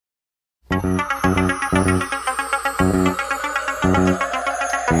Alright,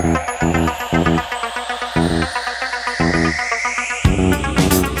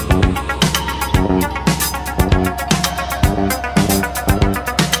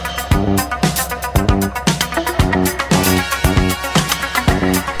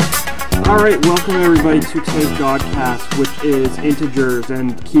 welcome everybody to today's godcast, which is integers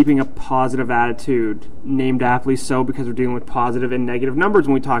and keeping a positive attitude, named aptly so because we're dealing with positive and negative numbers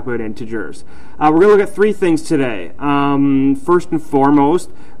when we talk about integers. We're going to look at three things today. First and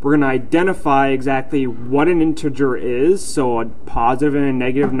foremost, we're going to identify exactly what an integer is, so a positive and a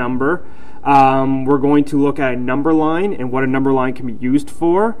negative number. We're going to look at a number line and what a number line can be used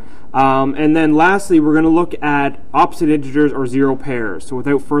for. And then lastly, we're going to look at opposite integers or zero pairs. So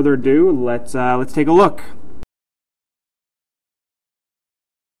without further ado, let's take a look.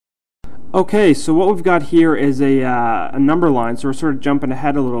 Okay, so what we've got here is a number line, so we're sort of jumping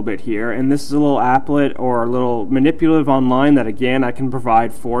ahead a little bit here, and this is a little applet or a little manipulative online that again I can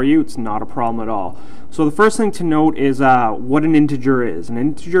provide for you. It's not a problem at all. So the first thing to note is what an integer is. An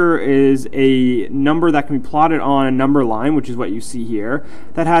integer is a number that can be plotted on a number line, which is what you see here,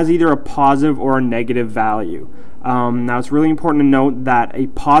 that has either a positive or a negative value. Now it's really important to note that a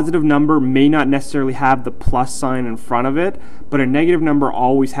positive number may not necessarily have the plus sign in front of it, but a negative number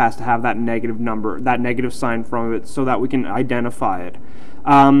always has to have that negative number, that negative sign in front of it, so that we can identify it.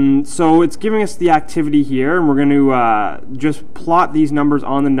 So it's giving us the activity here, and we're going to just plot these numbers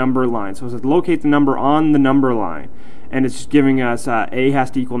on the number line. So it says locate the number on the number line, and it's just giving us A has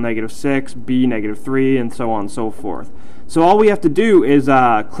to equal -6, B -3, and so on and so forth. So all we have to do is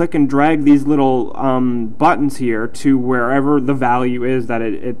click and drag these little buttons here to wherever the value is that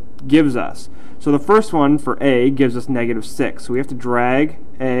it gives us. So the first one for A gives us -6. So we have to drag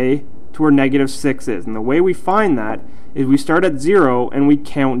A to where -6 is. And the way we find that is we start at 0 and we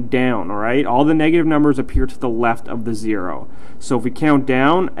count down, alright? All the negative numbers appear to the left of the 0. So if we count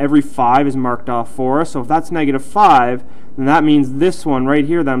down, every 5 is marked off for us. So if that's -5, then that means this one right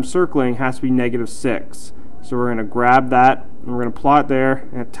here that I'm circling has to be -6. So we're going to grab that, and we're going to plot there,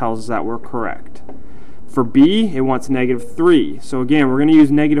 and it tells us that we're correct. For B, it wants -3. So again, we're going to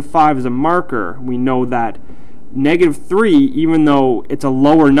use -5 as a marker. We know that -3, even though it's a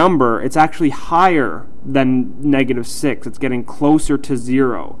lower number, it's actually higher than -6. It's getting closer to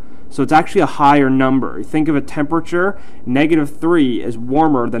 0. So it's actually a higher number. You think of a temperature, -3 is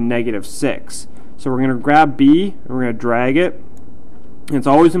warmer than -6. So we're going to grab B, and we're going to drag it. It's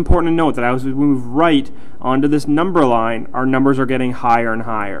always important to note that as we move right onto this number line, our numbers are getting higher and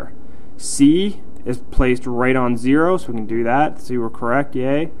higher. C is placed right on 0, so we can do that. See, we're correct,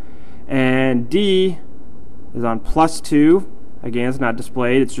 yay. And D is on +2. Again, it's not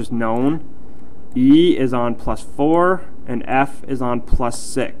displayed, it's just known. E is on +4, and F is on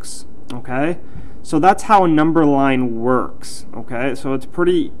 +6. Okay? So that's how a number line works. Okay? So it's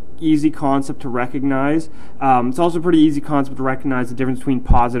pretty easy concept to recognize. It's also a pretty easy concept to recognize the difference between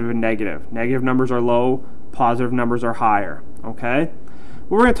positive and negative. Negative numbers are low, positive numbers are higher. Okay?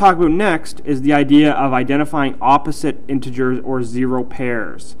 What we're going to talk about next is the idea of identifying opposite integers or zero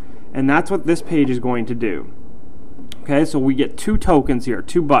pairs. And that's what this page is going to do. Okay, so we get two tokens here,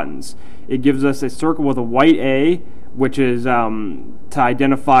 two buttons. It gives us a circle with a white A, which is to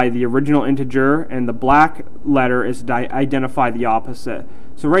identify the original integer, and the black letter is to identify the opposite.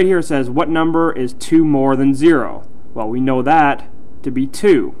 So right here it says, what number is 2 more than 0? Well, we know that to be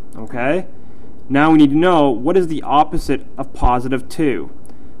 2, okay? Now we need to know, what is the opposite of +2?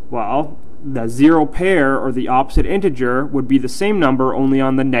 Well, the zero pair, or the opposite integer, would be the same number, only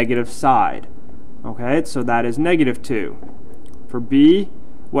on the negative side. Okay, so that is -2. For B,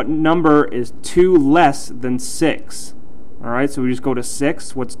 what number is 2 less than 6? Alright, so we just go to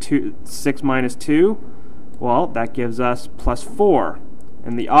 6. What's 6 minus 2? Well, that gives us +4.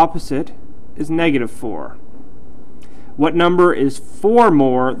 And the opposite is -4. What number is 4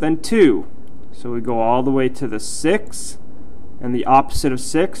 more than 2? So we go all the way to the 6, and the opposite of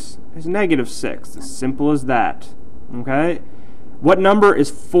 6 is -6. As simple as that. Okay? What number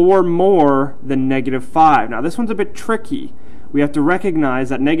is 4 more than -5? Now this one's a bit tricky. We have to recognize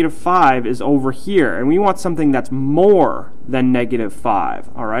that -5 is over here, and we want something that's more than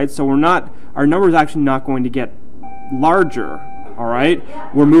 -5. Alright? So our number is actually not going to get larger. Alright?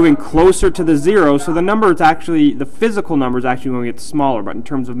 We're moving closer to the 0, so the number is actually, the physical number is actually going to get smaller, but in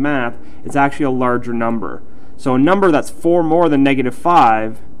terms of math, it's actually a larger number. So a number that's 4 more than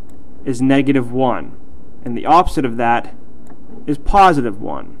 -5 is -1. And the opposite of that is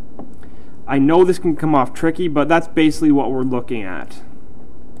 +1. I know this can come off tricky, but that's basically what we're looking at.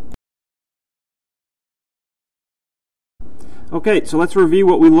 Okay, so let's review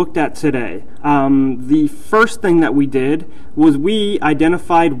what we looked at today. The first thing that we did was we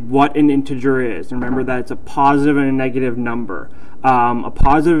identified what an integer is. Remember that it's a positive and a negative number. A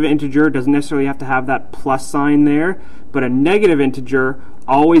positive integer doesn't necessarily have to have that plus sign there, but a negative integer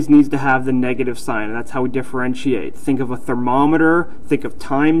always needs to have the negative sign, and that's how we differentiate. Think of a thermometer, think of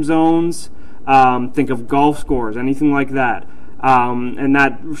time zones, think of golf scores, anything like that. And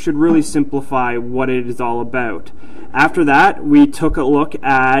that should really simplify what it is all about. After that, we took a look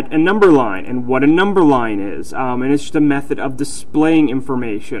at a number line and what a number line is. And it's just a method of displaying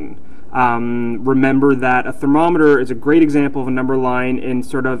information. Remember that a thermometer is a great example of a number line in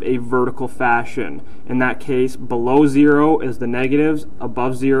sort of a vertical fashion. In that case, below 0 is the negatives,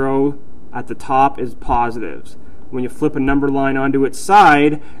 above 0 at the top is positives. When you flip a number line onto its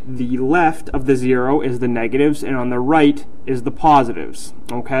side, the left of the 0 is the negatives, and on the right is the positives.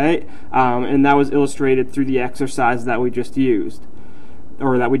 Okay? And that was illustrated through the exercise that we just used.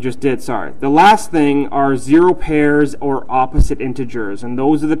 Or that we just did, sorry. The last thing are zero pairs or opposite integers, and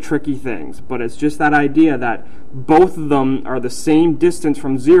those are the tricky things. But it's just that idea that both of them are the same distance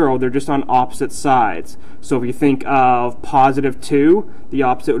from 0, they're just on opposite sides. So if you think of positive 2, the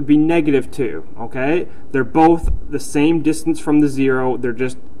opposite would be negative 2, okay? They're both the same distance from the 0, they're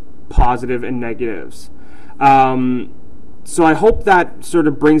just positive and negatives. So I hope that sort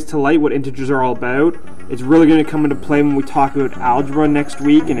of brings to light what integers are all about. It's really going to come into play when we talk about algebra next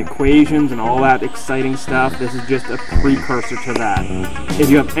week and equations and all that exciting stuff. This is just a precursor to that. If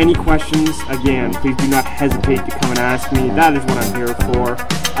you have any questions, again, please do not hesitate to come and ask me. That is what I'm here for.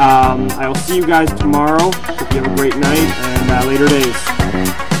 I will see you guys tomorrow. Hope you have a great night and later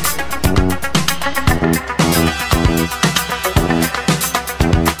days.